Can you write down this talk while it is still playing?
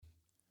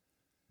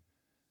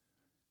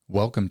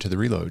Welcome to The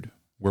Reload,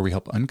 where we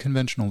help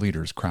unconventional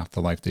leaders craft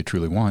the life they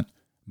truly want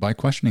by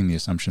questioning the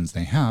assumptions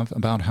they have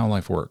about how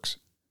life works.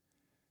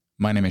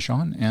 My name is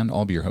Sean, and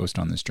I'll be your host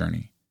on this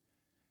journey.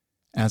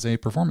 As a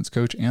performance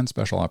coach and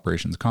special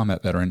operations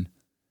combat veteran,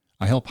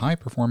 I help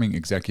high-performing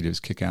executives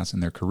kick ass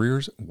in their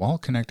careers while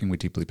connecting with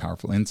deeply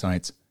powerful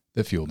insights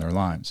that fuel their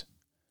lives.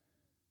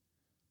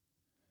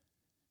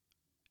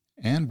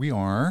 And we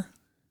are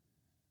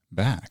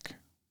back.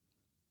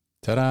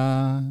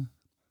 Ta-da!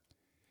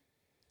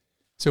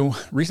 So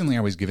recently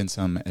I was given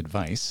some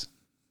advice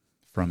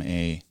from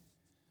a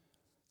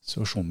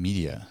social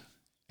media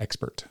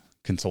expert,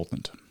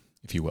 consultant,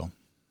 if you will.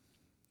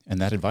 And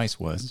that advice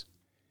was,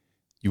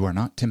 you are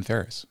not Tim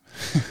Ferriss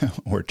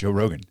or Joe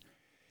Rogan,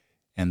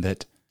 and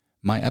that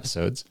my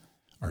episodes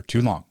are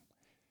too long.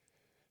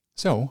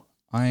 So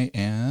I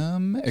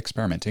am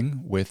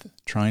experimenting with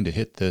trying to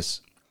hit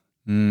this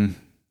 20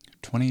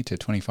 to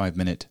 25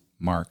 minute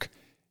mark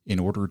in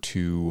order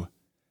to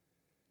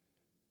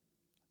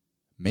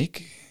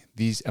make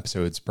these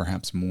episodes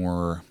perhaps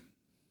more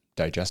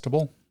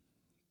digestible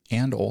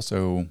and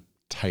also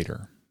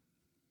tighter,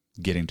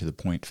 getting to the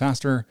point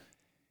faster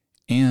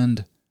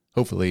and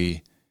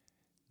hopefully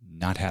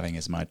not having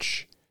as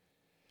much,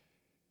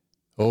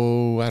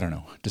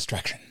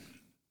 distraction.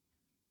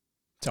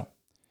 So,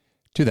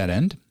 to that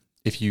end,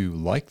 if you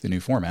like the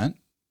new format,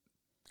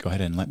 go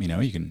ahead and let me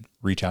know. You can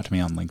reach out to me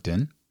on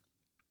LinkedIn.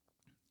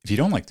 If you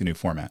don't like the new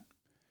format,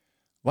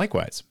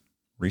 likewise,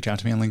 reach out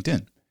to me on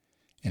LinkedIn.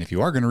 And if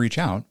you are going to reach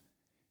out,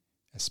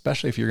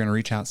 especially if you're going to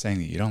reach out saying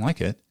that you don't like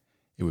it,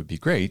 it would be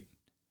great,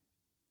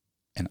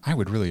 and I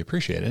would really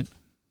appreciate it,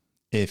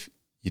 if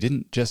you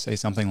didn't just say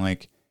something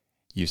like,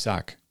 you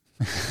suck.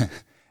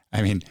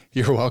 I mean,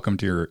 you're welcome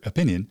to your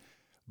opinion,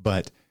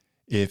 but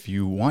if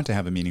you want to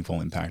have a meaningful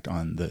impact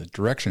on the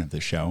direction of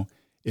the show,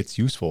 it's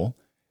useful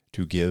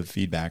to give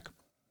feedback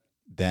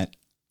that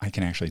I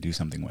can actually do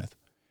something with.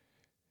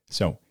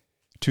 So,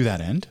 to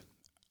that end,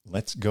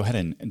 let's go ahead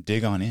and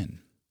dig on in.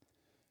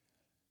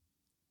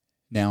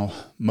 Now,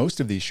 most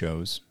of these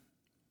shows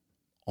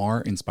are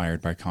inspired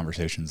by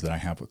conversations that I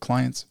have with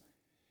clients.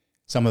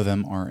 Some of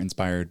them are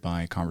inspired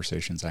by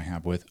conversations I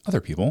have with other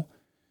people.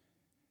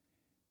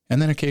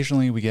 And then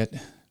occasionally we get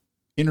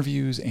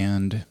interviews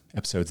and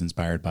episodes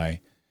inspired by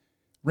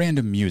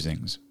random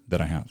musings that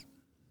I have.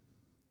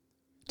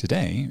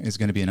 Today is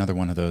going to be another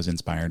one of those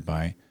inspired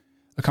by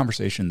a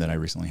conversation that I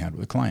recently had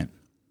with a client.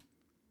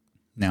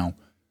 Now,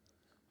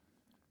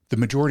 the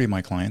majority of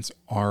my clients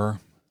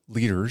are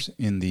leaders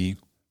in the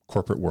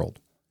corporate world.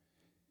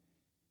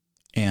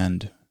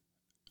 And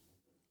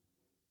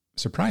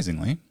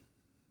surprisingly,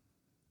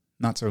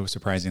 not so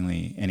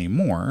surprisingly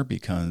anymore,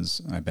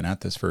 because I've been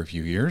at this for a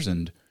few years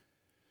and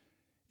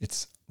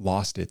it's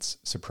lost its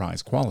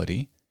surprise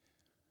quality.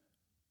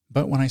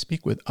 But when I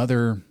speak with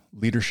other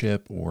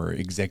leadership or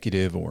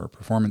executive or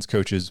performance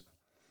coaches,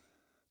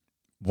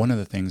 one of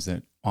the things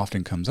that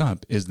often comes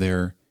up is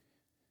their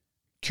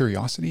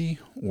curiosity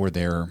or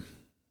their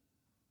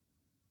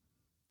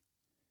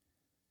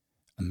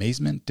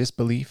amazement,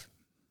 disbelief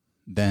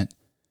that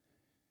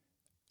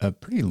a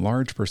pretty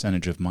large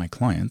percentage of my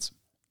clients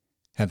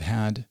have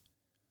had,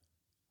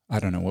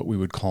 what we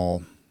would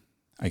call,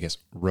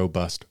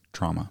 robust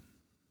trauma.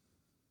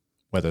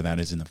 Whether that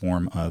is in the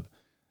form of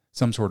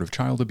some sort of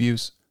child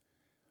abuse,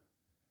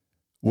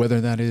 whether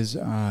that is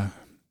a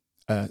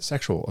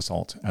sexual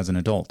assault as an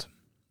adult,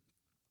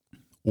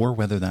 or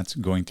whether that's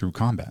going through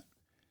combat.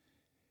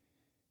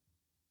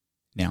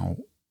 Now,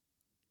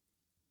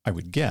 I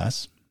would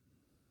guess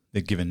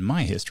that given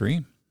my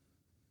history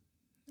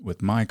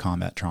with my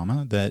combat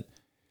trauma,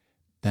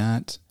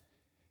 that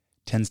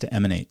tends to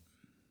emanate,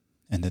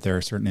 and that there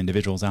are certain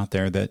individuals out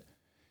there that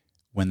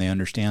when they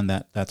understand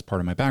that that's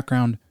part of my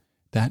background,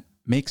 that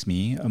makes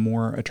me a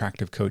more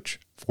attractive coach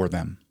for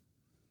them.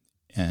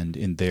 And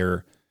in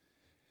their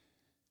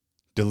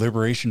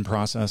deliberation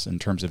process in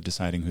terms of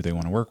deciding who they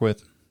want to work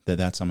with,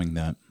 that's something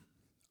that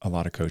a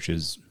lot of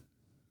coaches,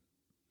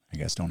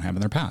 don't have in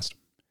their past.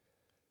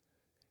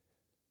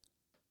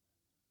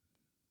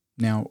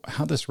 Now,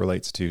 how this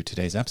relates to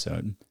today's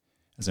episode,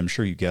 as I'm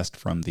sure you guessed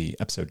from the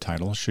episode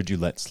title, Should You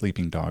Let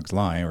Sleeping Dogs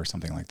Lie, or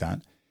something like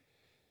that,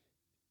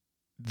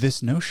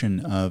 this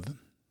notion of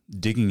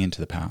digging into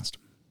the past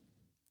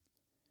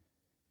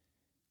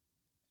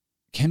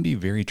can be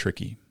very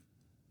tricky.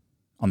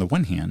 On the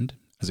one hand,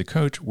 as a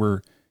coach,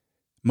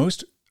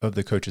 most of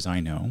the coaches I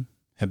know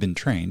have been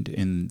trained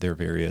in their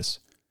various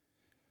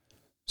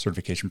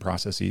certification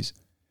processes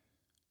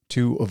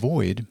to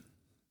avoid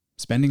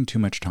spending too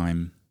much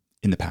time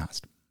in the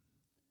past.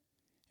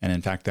 And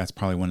in fact, that's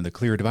probably one of the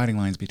clear dividing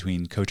lines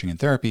between coaching and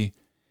therapy,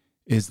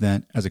 is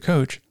that as a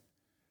coach,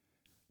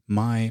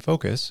 my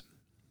focus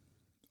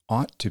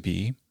ought to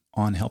be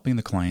on helping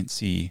the client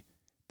see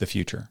the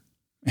future.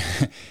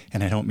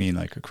 And I don't mean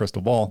like a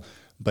crystal ball,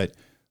 but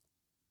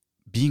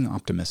being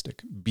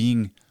optimistic,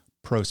 being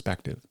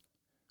prospective.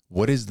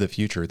 What is the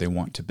future they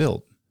want to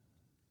build?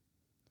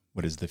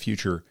 What is the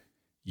future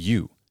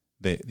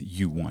that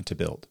you want to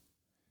build?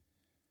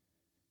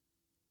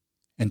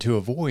 And to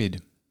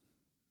avoid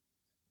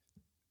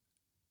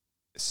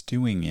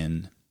stewing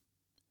in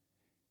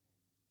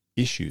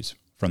issues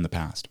from the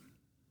past.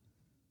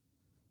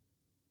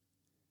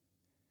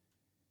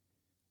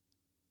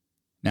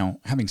 Now,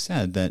 having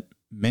said that,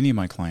 many of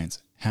my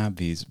clients have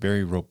these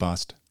very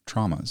robust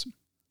traumas,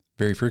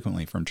 very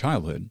frequently from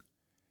childhood,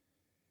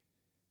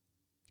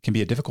 it can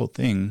be a difficult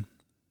thing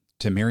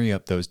to marry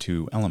up those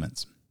two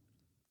elements.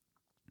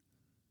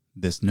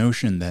 This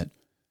notion that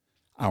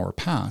our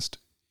past,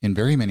 in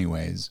very many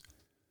ways,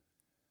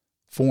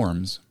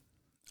 forms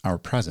our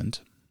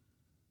present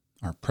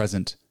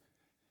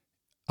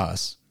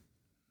us,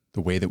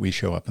 the way that we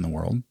show up in the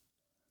world.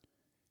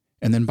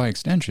 And then by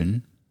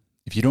extension,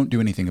 if you don't do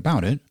anything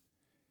about it,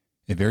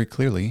 it very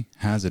clearly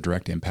has a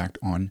direct impact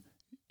on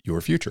your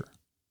future.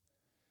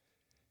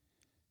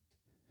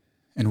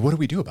 And what do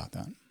we do about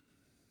that?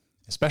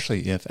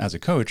 Especially if, as a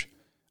coach,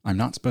 I'm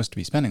not supposed to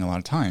be spending a lot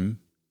of time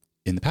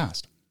in the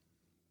past.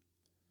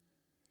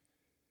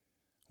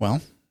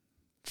 Well,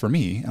 for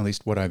me, at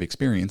least what I've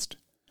experienced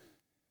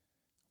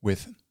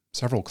with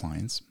several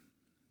clients,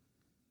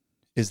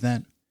 is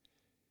that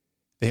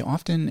they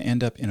often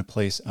end up in a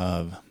place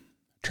of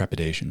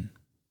trepidation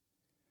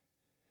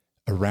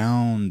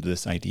around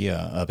this idea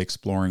of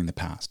exploring the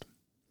past.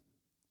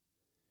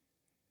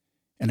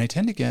 And I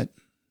tend to get,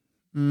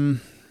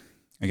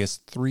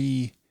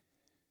 three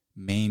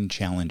main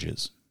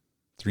challenges,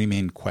 three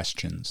main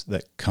questions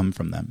that come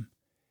from them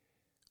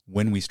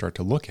when we start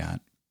to look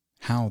at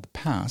how the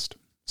past,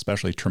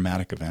 especially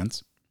traumatic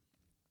events,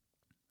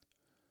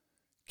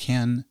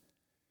 can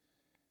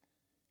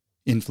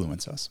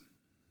influence us,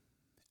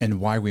 and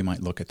why we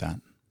might look at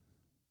that,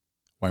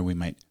 why we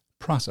might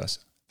process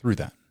through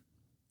that.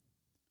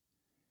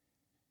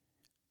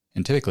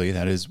 And typically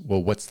that is,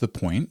 well, what's the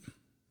point?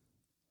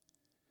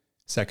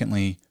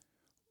 Secondly,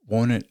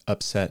 won't it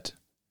upset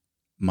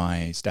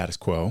my status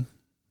quo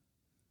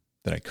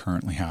that I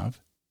currently have?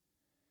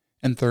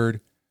 And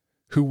third,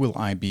 who will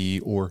I be,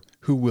 or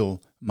who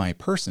will my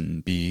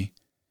person be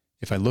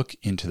if I look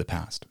into the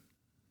past?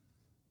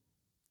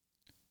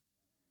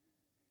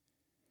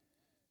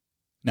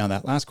 Now,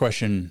 that last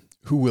question,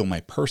 who will my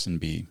person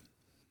be,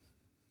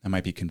 that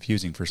might be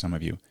confusing for some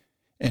of you.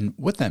 And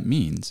what that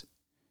means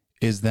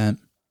is that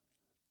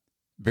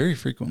very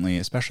frequently,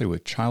 especially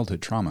with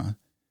childhood trauma,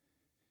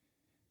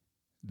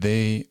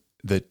 the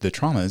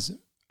traumas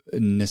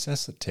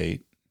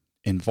necessitate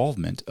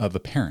involvement of a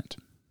parent.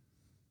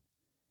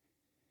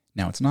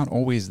 Now, it's not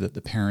always that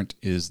the parent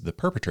is the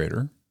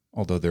perpetrator,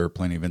 although there are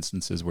plenty of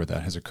instances where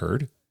that has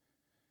occurred,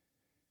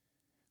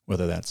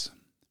 whether that's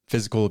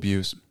physical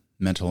abuse,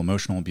 mental,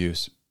 emotional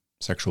abuse,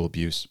 sexual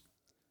abuse,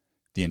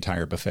 the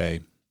entire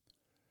buffet.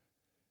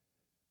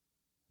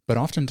 But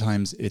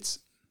oftentimes it's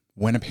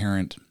when a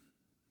parent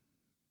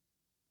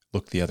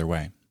looked the other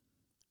way,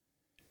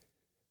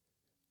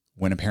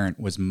 when a parent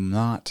was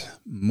not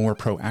more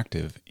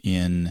proactive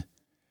in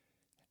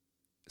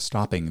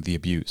stopping the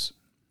abuse,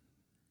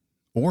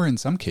 or in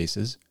some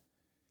cases,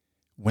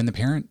 when the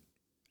parent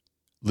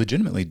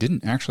legitimately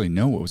didn't actually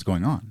know what was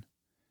going on.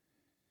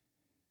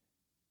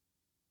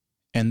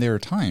 And there are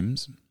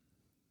times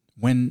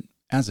when,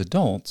 as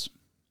adults,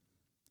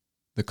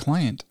 the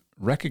client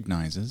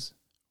recognizes,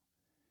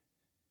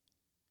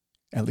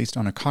 at least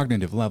on a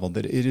cognitive level,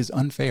 that it is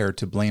unfair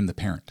to blame the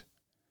parent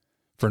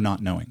for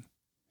not knowing.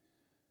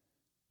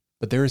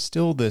 But there is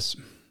still this,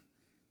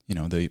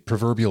 the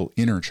proverbial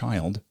inner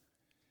child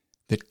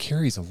that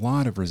carries a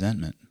lot of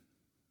resentment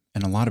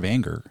and a lot of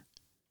anger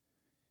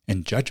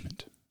and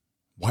judgment.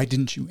 Why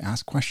didn't you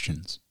ask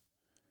questions?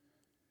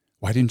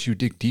 Why didn't you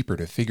dig deeper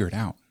to figure it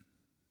out?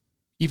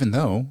 Even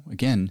though,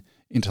 again,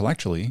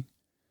 intellectually,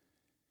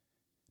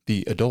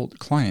 the adult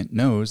client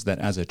knows that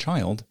as a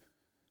child,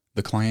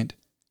 the client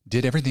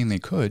did everything they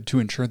could to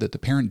ensure that the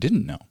parent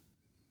didn't know,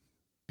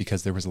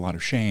 because there was a lot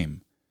of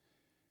shame,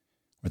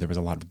 or there was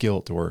a lot of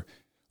guilt, or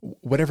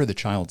whatever the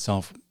child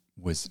self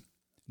was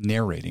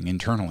narrating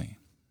internally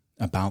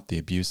about the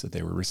abuse that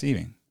they were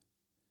receiving.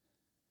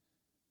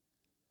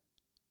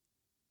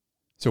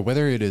 So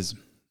whether it is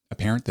a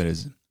parent that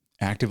is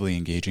actively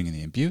engaging in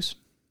the abuse,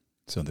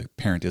 so the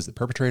parent is the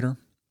perpetrator,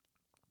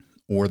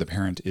 or the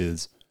parent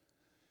is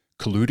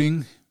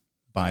colluding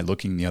by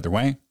looking the other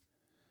way,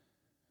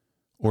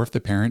 or if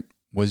the parent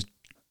was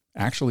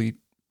actually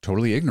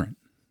totally ignorant,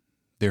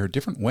 there are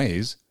different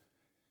ways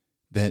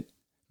that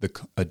the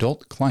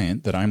adult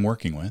client that I'm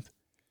working with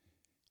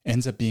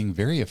ends up being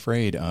very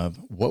afraid of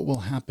what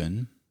will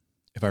happen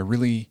if I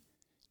really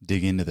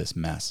dig into this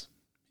mess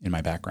in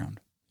my background,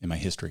 in my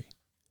history.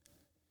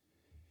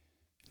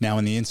 Now,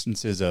 in the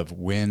instances of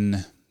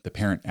when the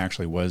parent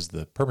actually was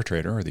the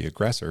perpetrator or the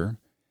aggressor,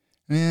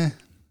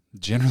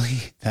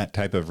 generally that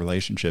type of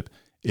relationship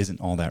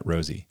isn't all that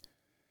rosy.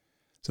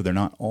 So they're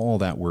not all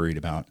that worried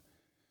about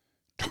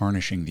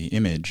tarnishing the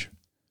image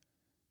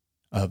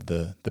of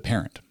the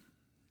parent.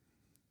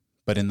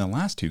 But in the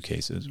last two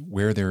cases,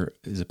 where there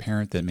is a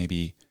parent that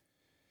maybe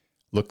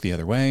looked the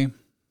other way,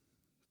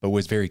 but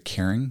was very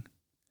caring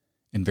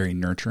and very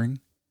nurturing,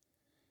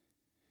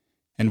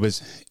 and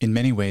was in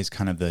many ways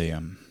kind of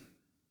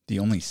the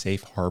only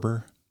safe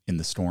harbor in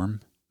the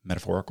storm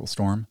metaphorical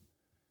storm.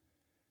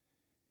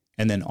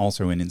 And then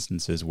also in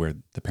instances where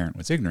the parent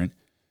was ignorant,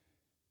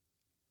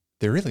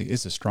 there really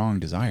is a strong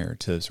desire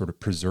to sort of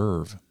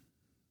preserve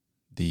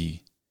the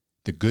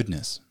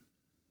goodness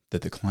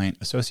that the client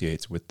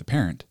associates with the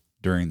parent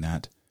during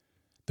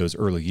those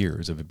early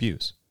years of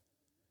abuse.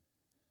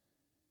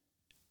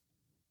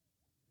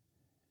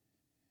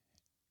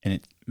 And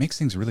it makes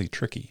things really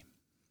tricky.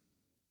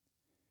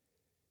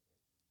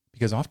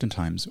 Because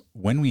oftentimes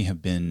when we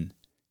have been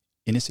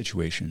in a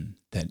situation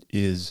that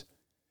is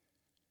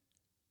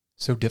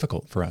so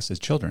difficult for us as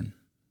children,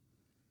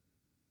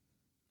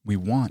 we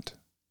want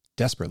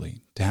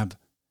desperately to have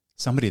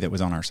somebody that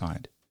was on our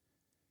side.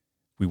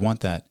 We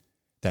want that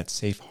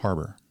safe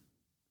harbor.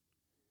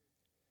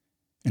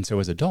 And so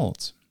as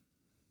adults,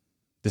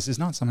 this is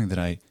not something that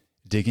I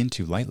dig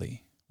into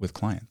lightly with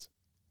clients,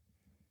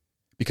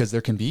 because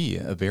there can be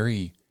a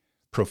very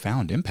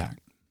profound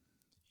impact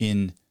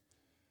in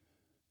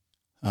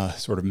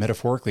sort of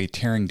metaphorically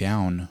tearing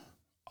down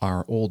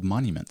our old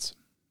monuments.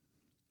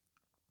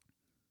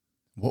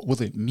 What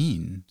will it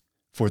mean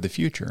for the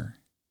future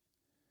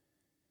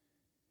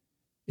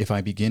if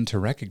I begin to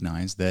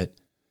recognize that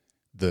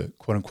the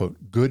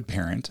quote-unquote good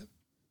parent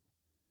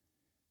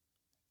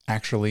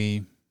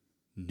actually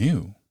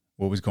knew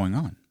what was going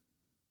on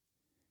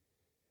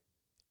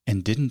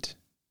and didn't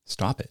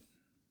stop it?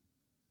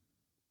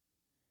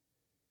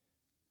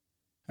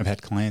 I've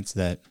had clients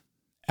that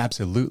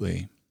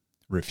absolutely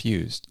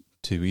refused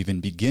to even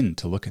begin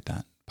to look at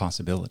that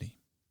possibility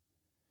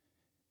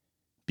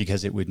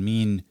because it would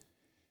mean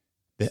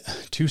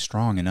that too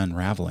strong an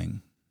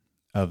unraveling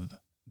of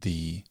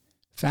the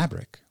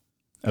fabric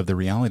of the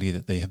reality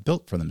that they have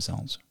built for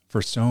themselves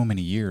for so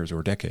many years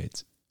or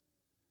decades.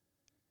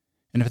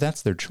 And if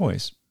that's their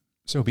choice,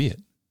 so be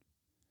it.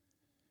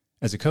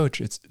 As a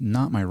coach, it's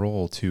not my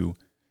role to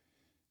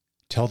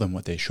tell them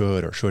what they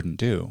should or shouldn't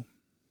do,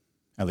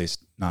 at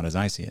least not as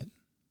I see it.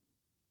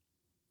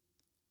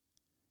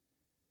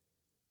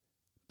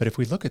 But if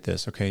we look at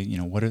this, okay,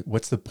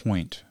 what's the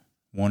point?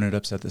 Won't it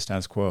upset the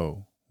status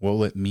quo? What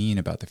will it mean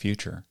about the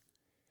future?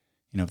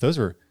 If those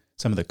are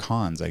some of the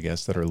cons, I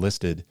guess, that are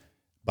listed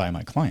by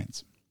my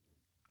clients,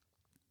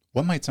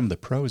 what might some of the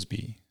pros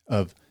be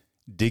of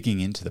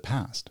digging into the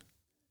past?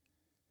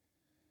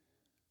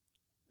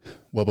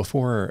 Well,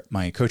 before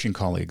my coaching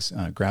colleagues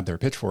grab their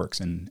pitchforks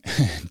and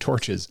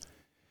torches,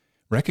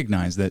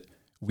 recognize that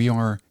we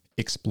are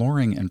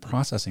exploring and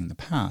processing the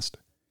past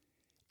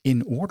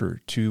in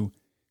order to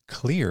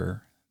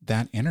clear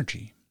that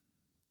energy.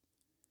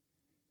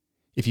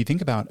 If you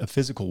think about a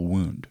physical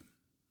wound,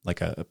 like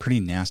a pretty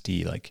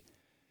nasty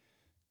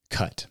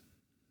cut,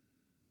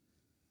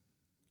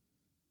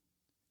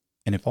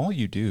 and if all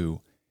you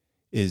do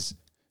is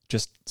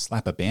just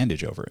slap a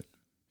bandage over it,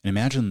 and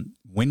imagine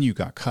when you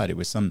got cut, it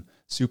was some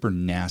super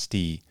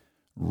nasty,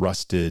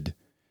 rusted,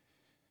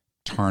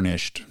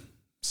 tarnished,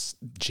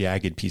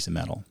 jagged piece of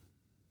metal.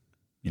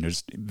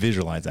 Just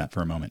visualize that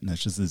for a moment. And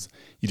it's just this,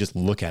 you just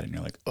look at it and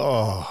you're like,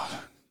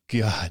 oh,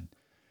 God.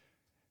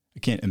 I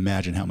can't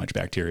imagine how much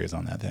bacteria is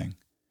on that thing.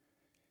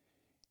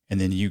 And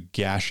then you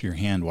gash your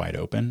hand wide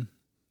open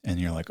and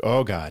you're like,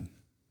 oh, God.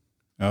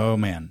 Oh,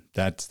 man,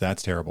 that's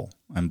terrible.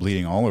 I'm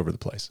bleeding all over the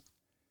place.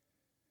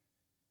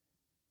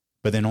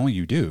 But then all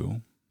you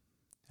do,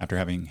 after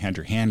having had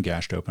your hand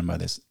gashed open by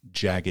this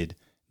jagged,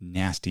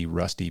 nasty,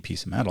 rusty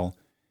piece of metal,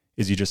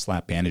 is you just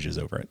slap bandages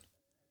over it.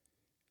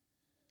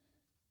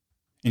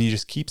 And you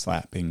just keep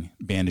slapping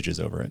bandages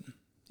over it.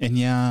 And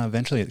yeah,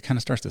 eventually it kind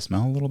of starts to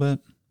smell a little bit.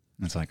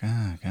 And it's like,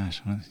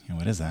 gosh,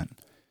 what is that?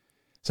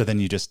 So then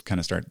you just kind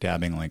of start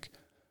dabbing like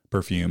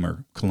perfume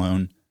or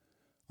cologne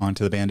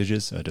onto the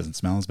bandages so it doesn't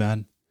smell as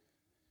bad.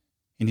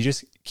 And you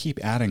just keep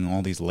adding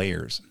all these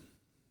layers,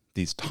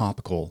 these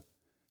topical,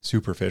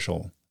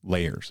 superficial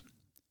layers.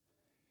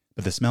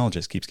 But the smell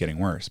just keeps getting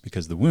worse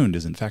because the wound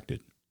is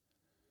infected.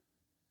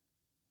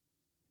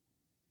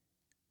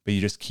 But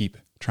you just keep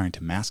trying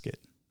to mask it.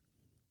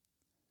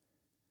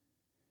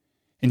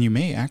 And you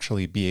may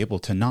actually be able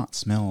to not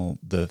smell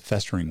the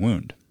festering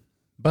wound,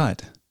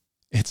 but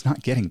it's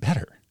not getting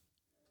better.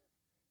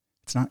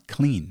 It's not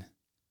clean.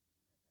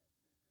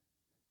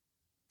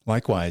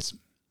 Likewise,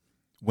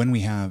 when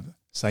we have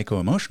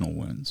psycho-emotional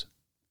wounds,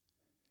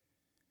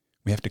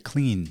 we have to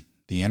clean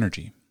the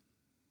energy.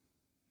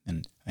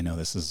 And I know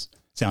this is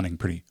sounding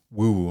pretty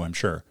woo-woo, I'm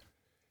sure.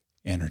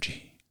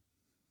 Energy.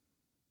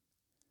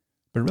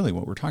 But really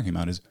what we're talking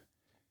about is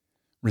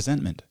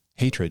resentment,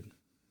 hatred.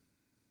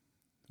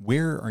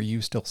 Where are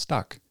you still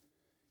stuck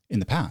in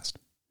the past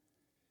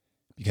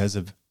because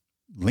of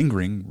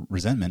lingering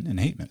resentment and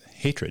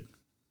hatred?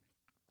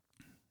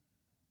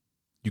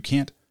 You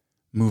can't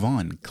move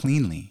on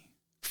cleanly,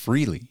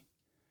 freely,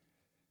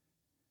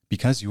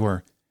 because you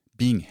are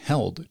being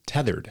held,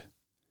 tethered,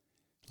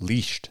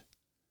 leashed,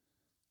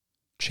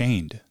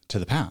 chained to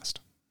the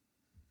past.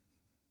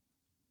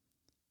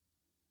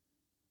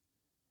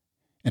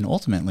 And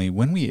ultimately,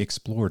 when we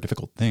explore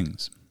difficult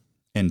things,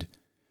 and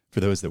for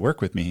those that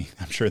work with me,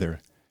 I'm sure they're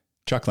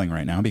chuckling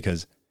right now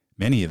because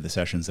many of the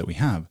sessions that we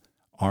have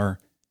are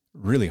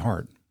really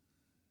hard.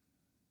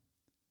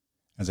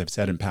 as I've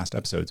said in past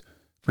episodes,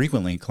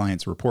 frequently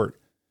clients report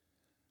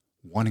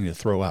wanting to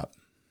throw up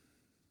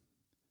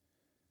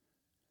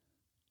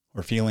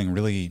or feeling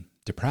really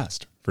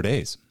depressed for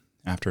days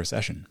after a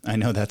session. I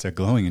know that's a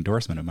glowing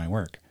endorsement of my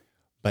work,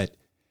 but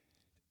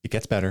it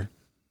gets better.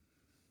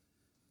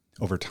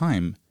 Over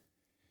time,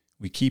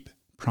 we keep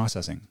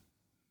processing.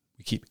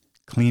 We keep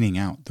cleaning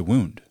out the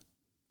wound.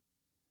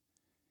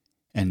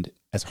 And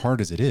as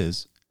hard as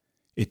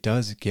it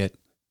does get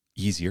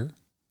easier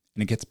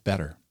and it gets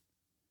better.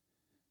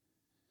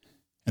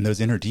 And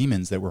those inner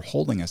demons that were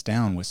holding us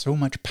down with so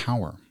much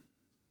power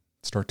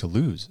start to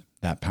lose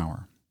that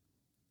power.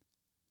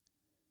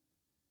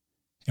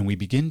 And we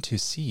begin to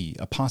see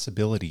a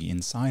possibility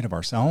inside of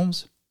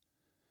ourselves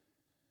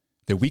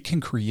that we can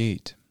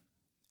create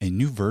a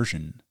new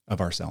version of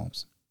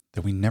ourselves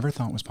that we never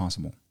thought was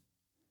possible.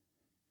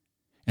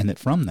 And that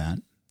from that,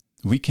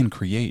 we can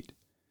create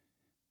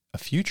a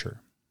future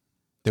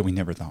that we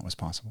never thought was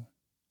possible.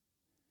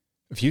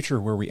 A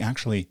future where we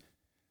actually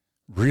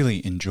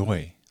really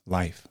enjoy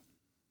life,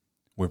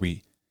 where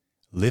we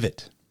live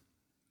it.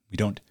 We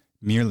don't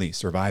merely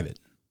survive it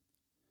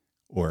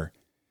or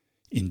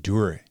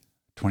endure it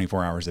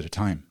 24 hours at a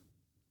time.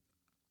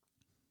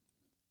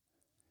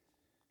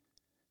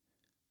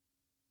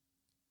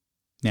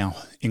 Now,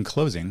 in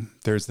closing,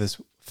 there's this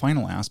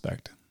final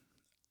aspect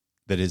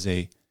that is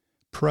a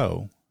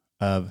pro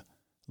of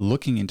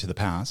looking into the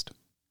past,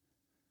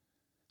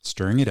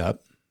 stirring it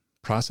up,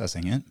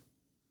 processing it.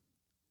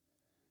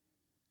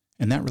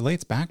 And that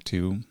relates back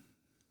to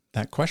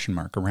that question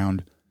mark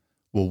around,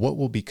 well, what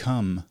will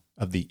become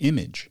of the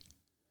image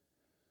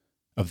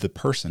of the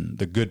person,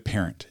 the good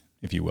parent,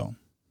 if you will?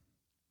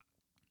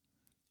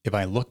 If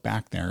I look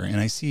back there and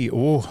I see,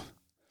 oh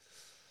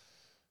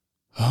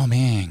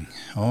man.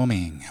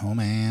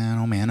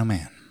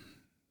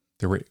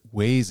 There were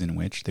ways in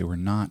which they were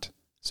not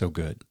so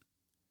good.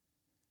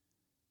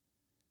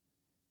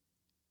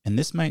 And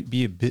this might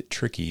be a bit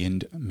tricky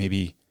and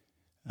maybe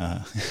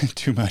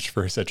too much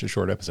for such a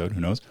short episode, who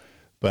knows?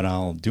 But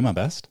I'll do my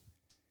best.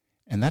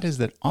 And that is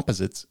that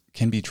opposites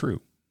can be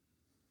true.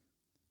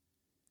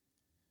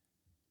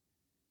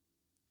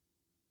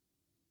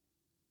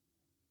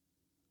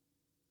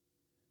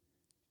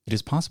 It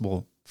is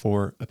possible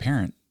for a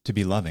parent to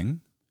be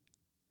loving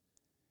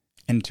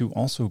and to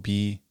also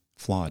be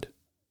flawed.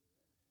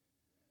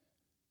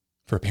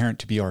 For a parent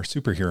to be our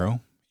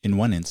superhero in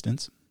one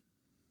instance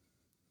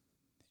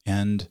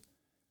and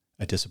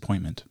a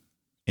disappointment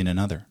in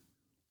another.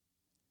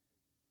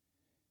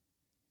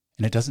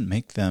 And it doesn't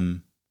make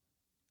them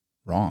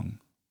wrong.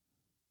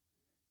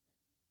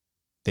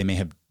 They may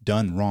have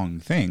done wrong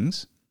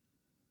things.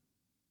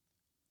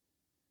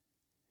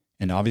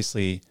 And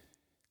obviously,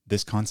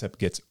 this concept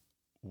gets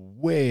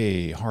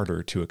way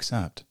harder to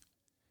accept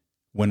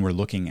when we're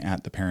looking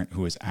at the parent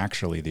who is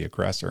actually the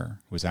aggressor,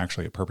 who is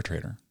actually a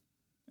perpetrator.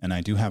 And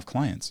I do have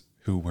clients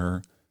who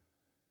were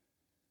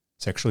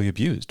sexually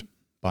abused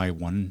by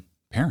one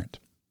parent.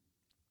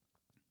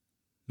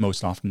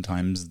 Most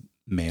oftentimes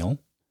male,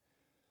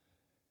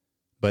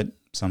 but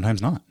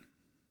sometimes not.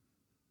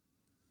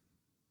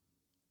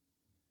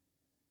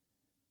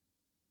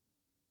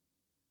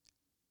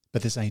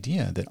 But this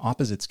idea that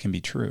opposites can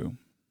be true,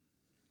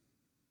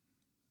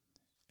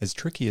 as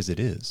tricky as it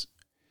is,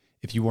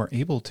 if you are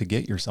able to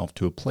get yourself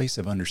to a place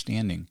of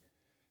understanding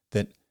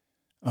that,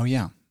 oh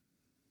yeah,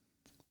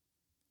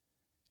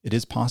 it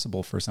is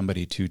possible for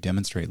somebody to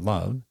demonstrate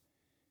love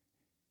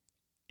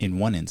in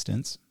one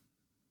instance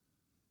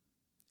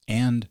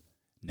and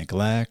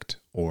neglect,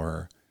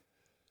 or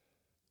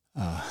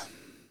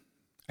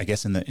I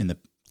guess in the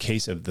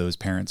case of those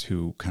parents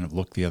who kind of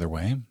look the other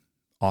way,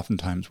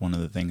 oftentimes one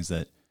of the things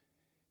that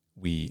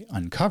we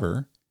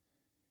uncover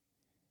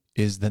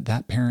is that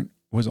that parent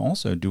was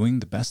also doing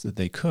the best that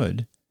they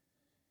could,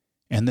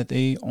 and that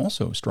they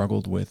also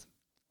struggled with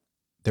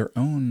their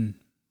own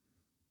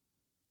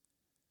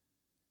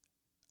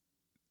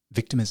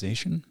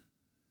victimization,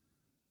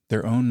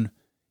 their own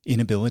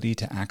inability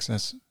to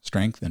access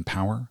strength and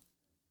power,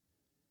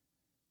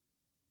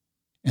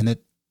 and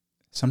that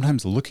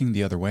sometimes looking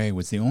the other way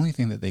was the only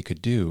thing that they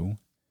could do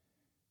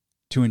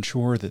to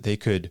ensure that they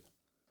could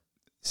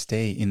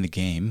stay in the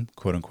game,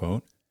 quote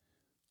unquote,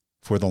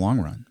 for the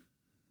long run.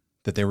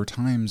 That there were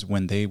times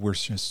when they were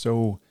just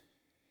so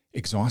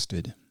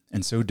exhausted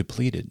and so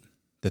depleted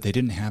that they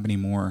didn't have any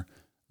more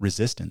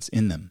resistance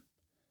in them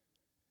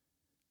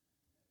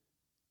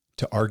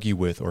to argue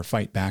with or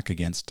fight back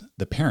against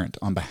the parent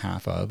on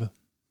behalf of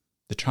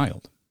the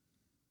child.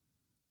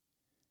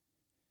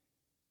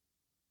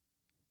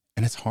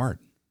 And it's hard.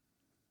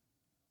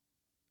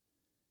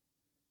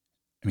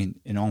 I mean,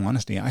 in all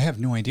honesty, I have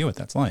no idea what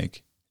that's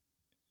like.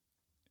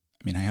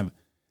 I mean, I have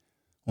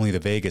only the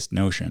vaguest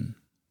notion,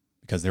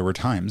 because there were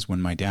times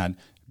when my dad,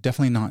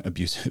 definitely not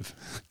abusive,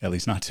 at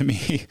least not to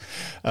me.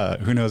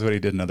 Who knows what he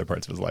did in other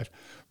parts of his life.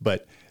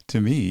 But to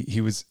me,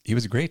 he was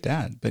a great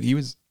dad, but he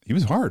was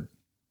hard.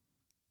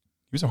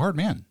 He was a hard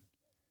man.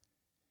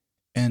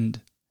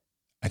 And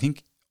I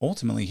think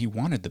ultimately he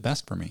wanted the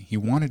best for me. He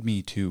wanted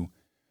me to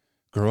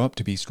grow up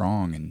to be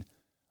strong and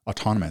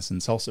autonomous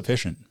and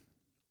self-sufficient.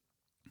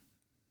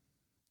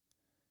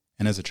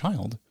 And as a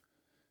child,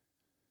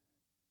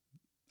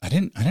 I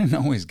didn't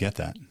always get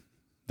that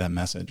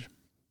message.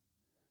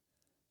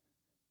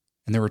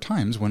 And there were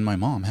times when my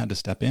mom had to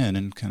step in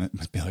and kind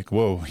of be like,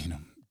 whoa,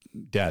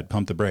 Dad,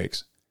 pump the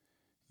brakes.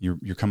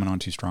 You're coming on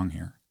too strong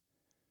here.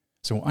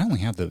 So I only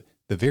have the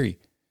very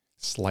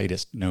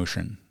slightest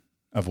notion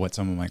of what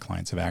some of my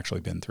clients have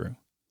actually been through.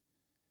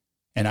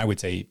 And I would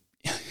say,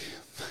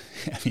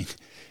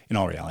 in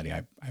all reality,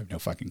 I have no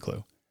fucking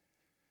clue.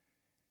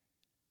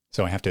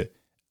 So I have to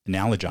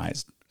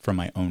analogize from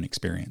my own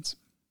experience,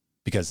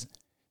 because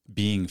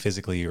being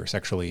physically or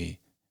sexually,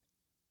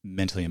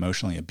 mentally,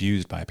 emotionally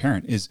abused by a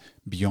parent is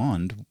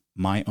beyond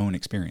my own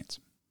experience.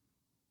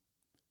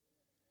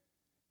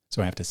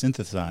 So I have to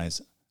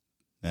synthesize.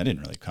 That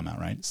didn't really come out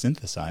right.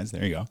 Synthesize,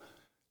 there you go,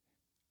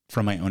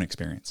 from my own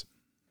experience.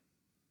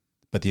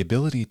 But the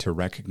ability to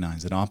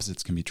recognize that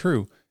opposites can be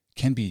true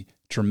can be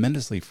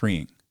tremendously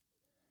freeing.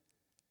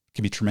 It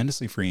can be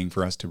tremendously freeing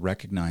for us to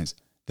recognize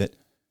that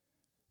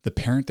the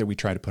parent that we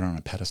try to put on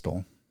a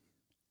pedestal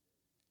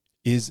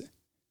is,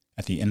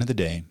 at the end of the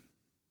day,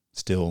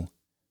 still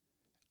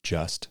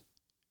just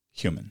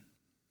human,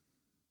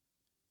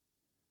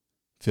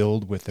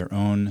 filled with their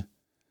own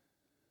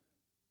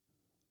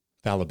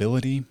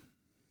fallibility,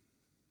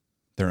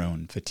 their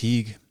own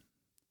fatigue,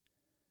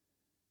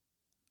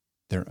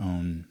 their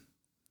own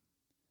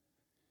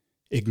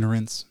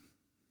ignorance,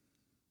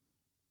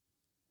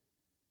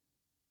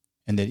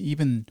 and that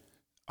even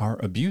our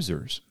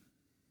abusers,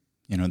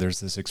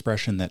 there's this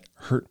expression that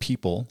hurt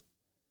people.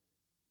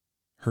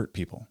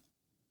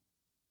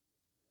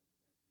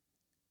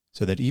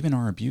 So that even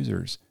our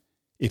abusers,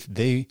 if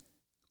they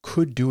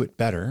could do it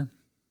better,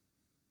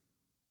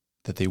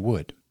 that they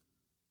would.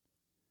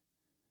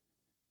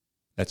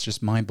 That's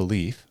just my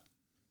belief,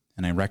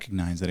 and I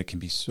recognize that it can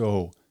be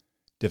so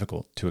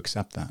difficult to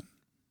accept that.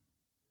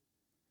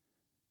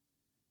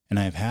 And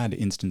I've had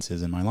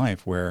instances in my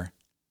life where,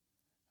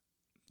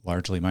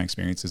 largely my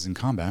experiences in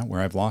combat,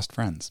 where I've lost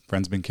friends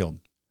been killed,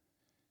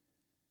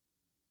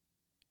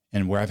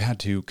 and where I've had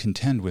to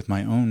contend with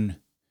my own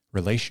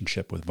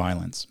relationship with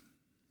violence.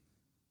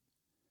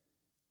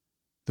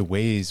 The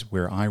ways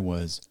where I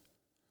was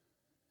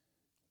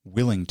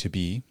willing to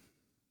be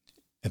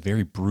a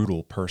very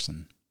brutal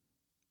person,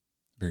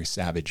 very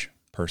savage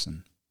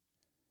person.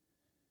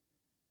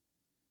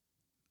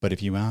 But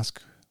if you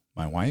ask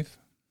my wife,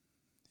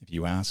 if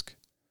you ask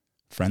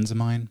friends of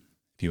mine,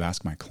 if you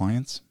ask my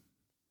clients,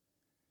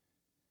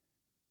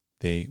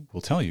 they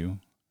will tell you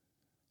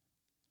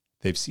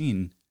they've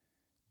seen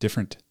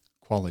different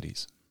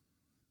qualities.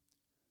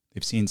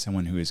 They've seen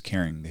someone who is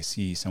caring. They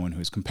see someone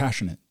who is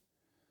compassionate.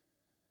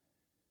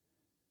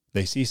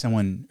 They see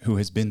someone who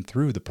has been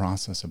through the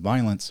process of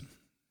violence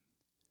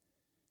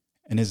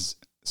and is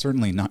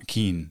certainly not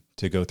keen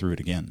to go through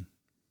it again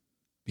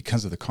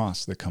because of the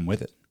costs that come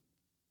with it.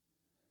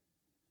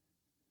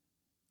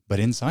 But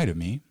inside of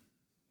me,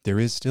 there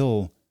is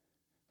still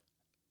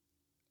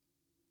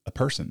a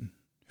person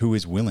who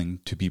is willing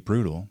to be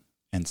brutal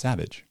and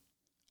savage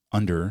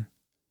under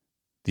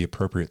the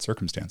appropriate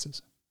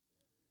circumstances.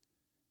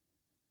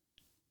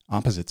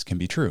 Opposites can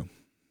be true.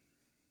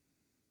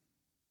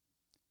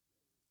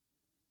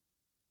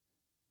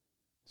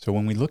 So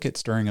when we look at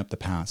stirring up the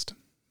past,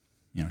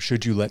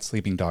 should you let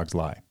sleeping dogs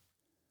lie?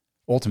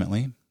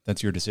 Ultimately,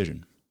 that's your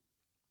decision.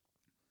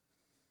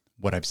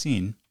 What I've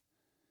seen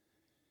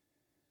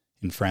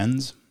in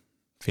friends,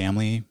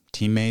 family,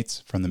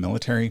 teammates from the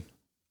military,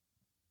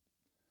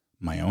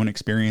 my own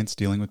experience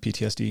dealing with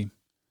PTSD,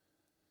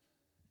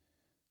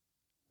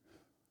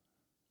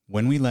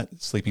 when we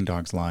let sleeping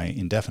dogs lie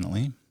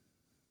indefinitely,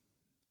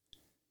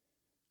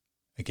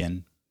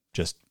 again,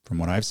 just from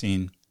what I've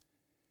seen,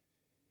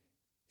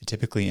 it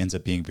typically ends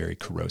up being very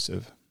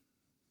corrosive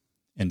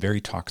and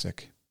very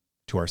toxic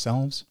to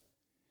ourselves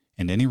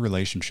and any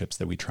relationships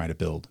that we try to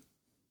build,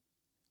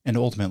 and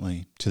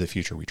ultimately to the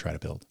future we try to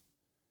build.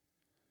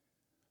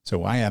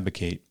 So I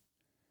advocate,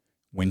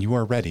 when you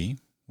are ready,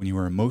 when you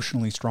are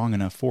emotionally strong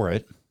enough for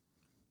it,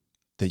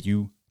 that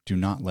you do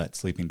not let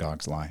sleeping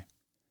dogs lie.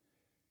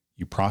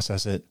 You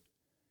process it,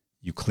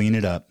 you clean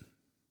it up,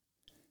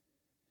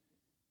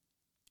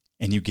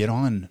 and you get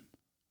on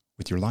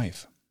with your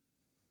life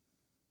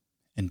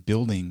and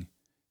building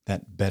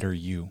that better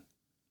you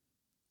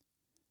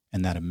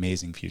and that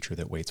amazing future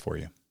that waits for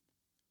you.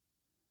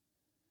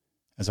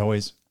 As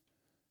always,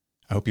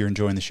 I hope you're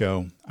enjoying the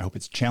show. I hope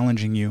it's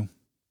challenging you.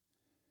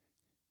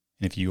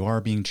 And if you are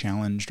being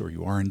challenged or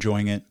you are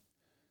enjoying it,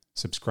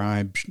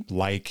 subscribe,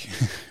 like,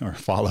 or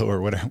follow,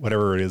 or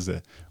whatever it is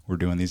that we're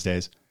doing these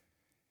days,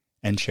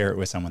 and share it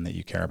with someone that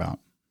you care about.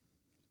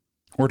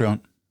 Or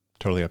don't.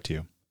 Totally up to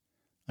you.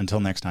 Until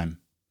next time,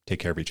 take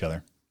care of each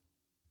other.